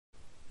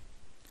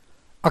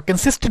A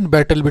consistent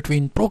battle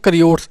between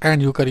prokaryotes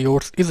and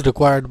eukaryotes is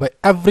required by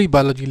every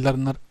biology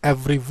learner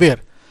everywhere.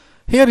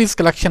 Here is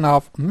collection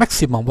of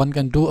maximum one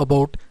can do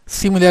about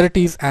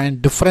similarities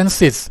and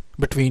differences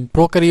between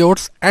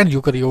prokaryotes and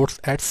eukaryotes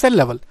at cell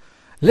level.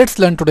 Let's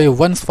learn today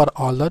once for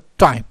all the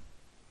time.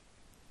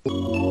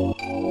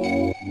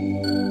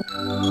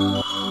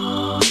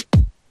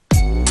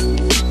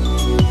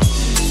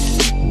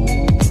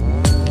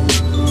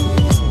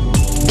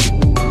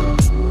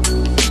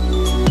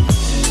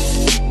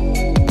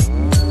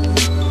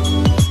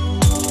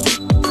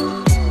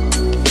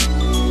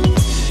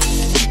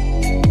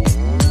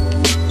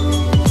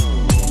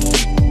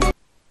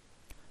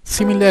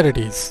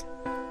 Similarities: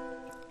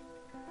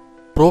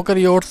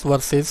 Prokaryotes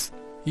versus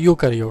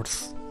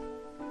Eukaryotes.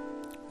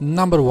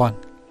 Number 1.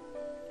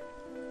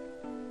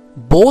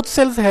 Both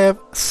cells have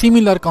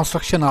similar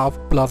construction of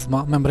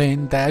plasma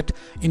membrane, that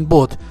in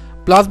both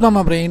plasma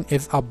membrane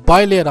is a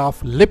bilayer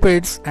of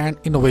lipids and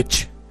in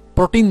which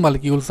protein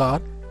molecules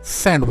are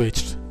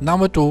sandwiched.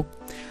 Number 2.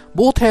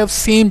 Both have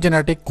same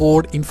genetic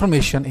code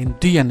information in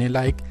DNA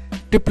like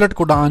triplet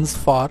codons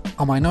for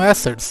amino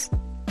acids.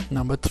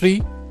 Number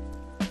 3.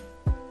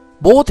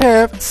 Both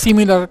have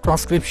similar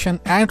transcription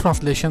and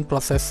translation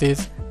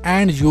processes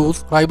and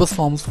use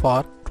ribosomes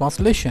for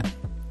translation.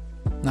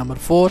 Number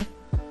 4.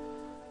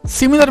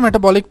 Similar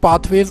metabolic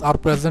pathways are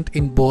present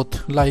in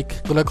both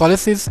like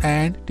glycolysis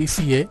and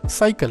TCA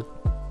cycle.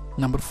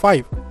 Number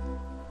 5.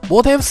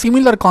 Both have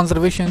similar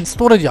conservation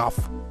storage of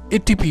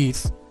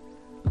ATPs.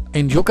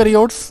 In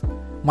eukaryotes,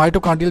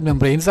 mitochondrial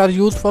membranes are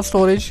used for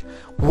storage,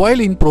 while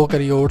in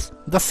prokaryotes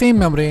the same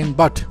membrane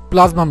but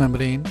plasma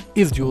membrane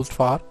is used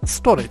for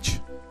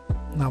storage.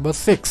 Number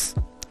 6.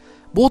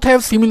 Both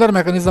have similar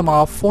mechanism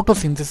of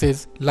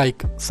photosynthesis like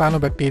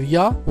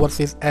cyanobacteria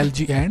versus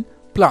algae and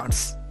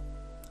plants.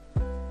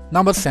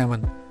 Number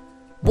 7.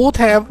 Both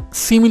have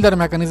similar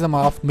mechanism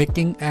of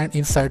making and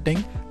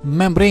inserting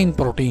membrane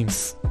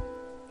proteins.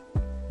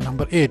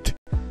 Number 8.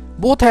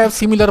 Both have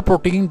similar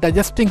protein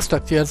digesting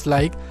structures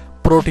like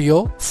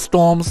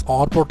proteostomes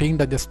or protein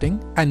digesting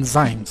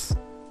enzymes.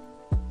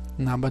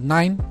 Number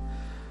 9.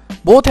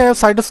 Both have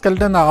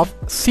cytoskeleton of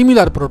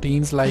similar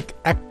proteins like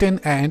actin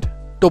and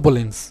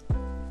tubulins.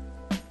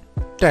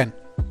 10.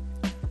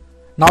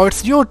 Now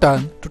it's your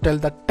turn to tell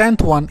the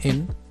 10th one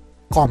in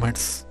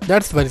comments.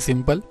 That's very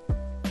simple.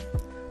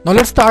 Now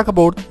let's talk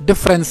about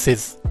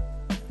differences.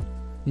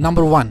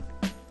 Number 1.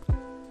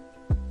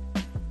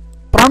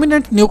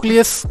 Prominent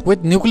nucleus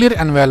with nuclear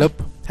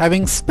envelope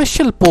having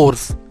special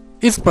pores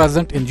is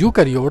present in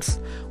eukaryotes,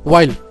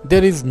 while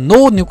there is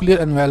no nuclear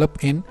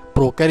envelope in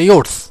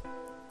prokaryotes.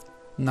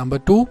 Number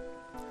 2.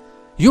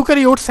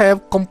 Eukaryotes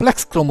have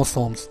complex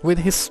chromosomes with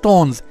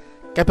histones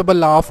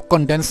capable of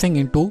condensing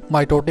into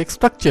mitotic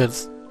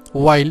structures,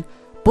 while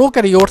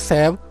prokaryotes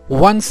have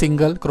one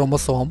single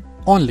chromosome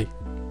only.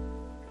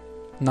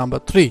 Number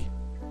 3.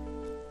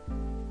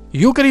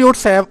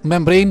 Eukaryotes have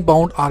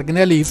membrane-bound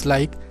organelles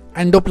like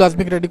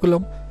endoplasmic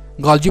reticulum,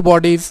 Golgi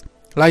bodies,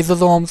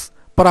 lysosomes,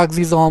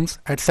 peroxisomes,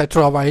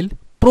 etc., while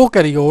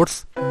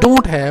prokaryotes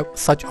don't have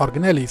such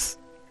organelles.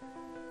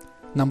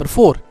 Number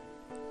 4.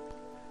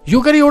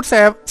 Eukaryotes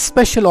have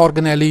special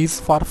organelles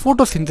for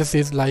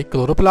photosynthesis like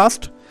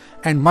chloroplast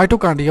and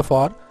mitochondria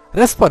for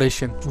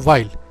respiration,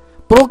 while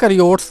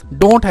prokaryotes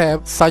don't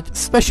have such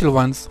special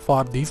ones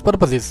for these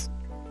purposes.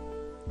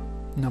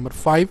 Number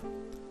 5.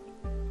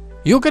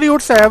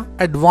 Eukaryotes have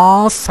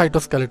advanced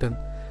cytoskeleton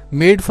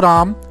made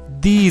from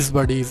these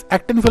bodies: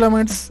 actin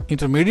filaments,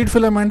 intermediate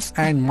filaments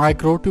and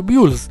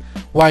microtubules,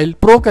 while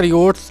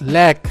prokaryotes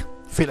lack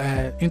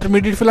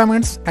intermediate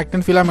filaments,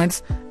 actin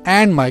filaments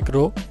and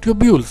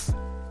microtubules.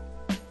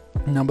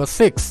 Number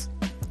 6.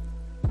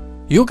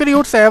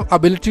 Eukaryotes have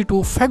ability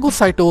to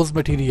phagocytose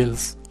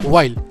materials,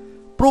 while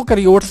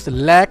prokaryotes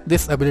lack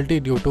this ability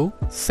due to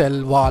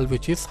cell wall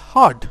which is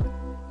hard.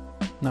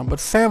 Number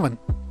 7.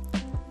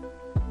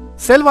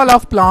 Cell wall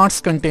of plants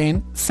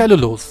contain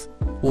cellulose,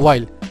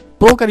 while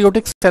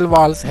prokaryotic cell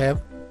walls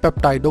have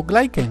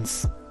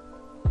peptidoglycans.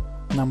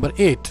 Number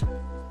 8.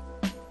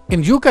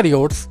 In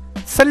eukaryotes,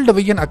 cell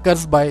division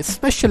occurs by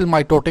special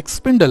mitotic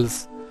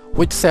spindles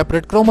which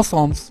separate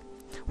chromosomes,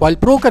 while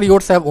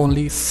prokaryotes have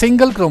only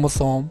single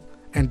chromosome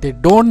and they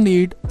don't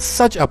need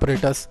such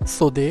apparatus,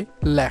 so they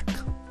lack.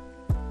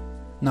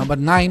 Number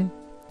 9.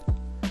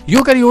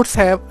 Eukaryotes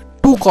have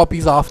 2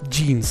 copies of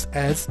genes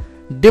as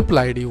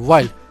diploidy,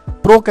 while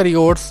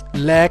prokaryotes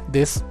lack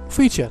this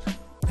feature.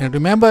 And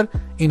remember,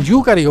 in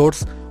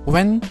eukaryotes,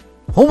 when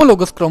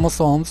homologous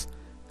chromosomes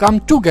come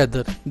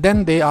together,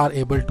 then they are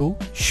able to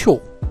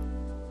show.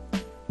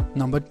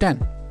 Number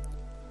 10.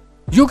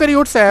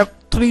 Eukaryotes have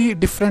 3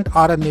 different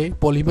RNA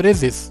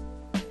polymerases,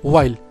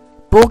 while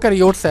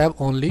prokaryotes have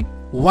only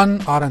one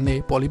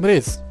RNA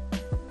polymerase.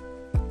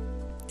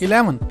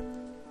 11.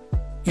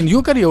 In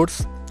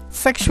eukaryotes,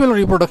 sexual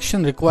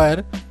reproduction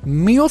requires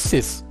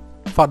meiosis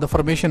for the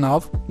formation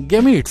of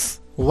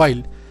gametes,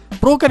 while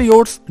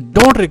prokaryotes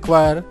don't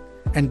require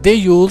and they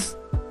use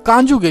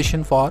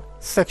conjugation for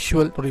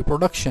sexual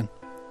reproduction.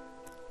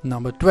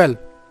 Number 12.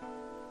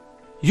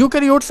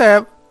 Eukaryotes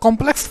have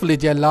complex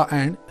flagella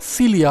and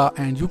cilia,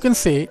 and you can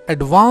say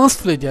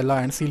advanced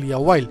flagella and cilia,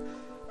 while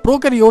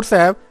prokaryotes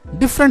have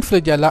different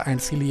flagella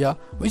and cilia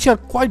which are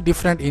quite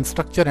different in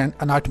structure and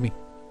anatomy.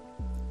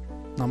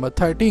 Number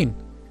 13.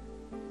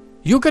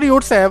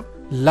 Eukaryotes have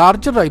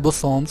larger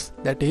ribosomes,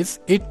 that is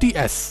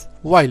 80S,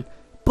 while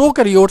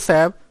prokaryotes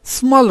have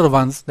smaller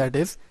ones, that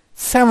is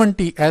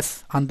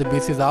 70S, on the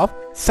basis of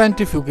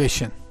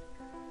centrifugation.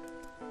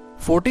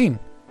 14.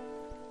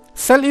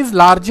 Cell is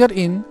larger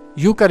in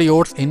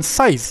eukaryotes in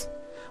size,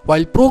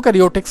 while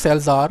prokaryotic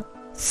cells are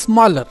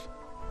smaller.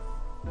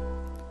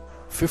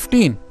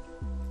 15.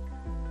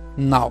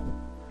 Now,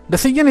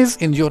 decision is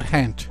in your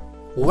hand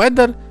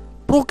whether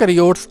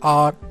prokaryotes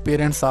are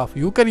parents of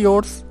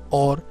eukaryotes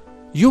or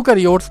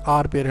eukaryotes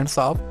are parents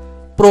of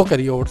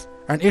prokaryotes,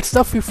 and it's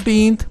the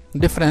 15th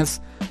difference.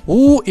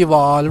 Who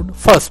evolved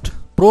first,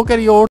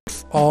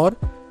 prokaryotes or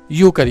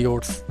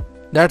eukaryotes?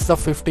 That's the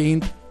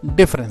 15th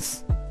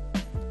difference.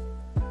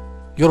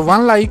 Your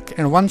one like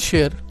and one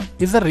share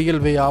is a real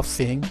way of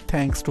saying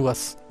thanks to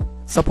us.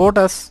 Support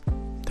us.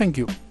 Thank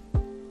you.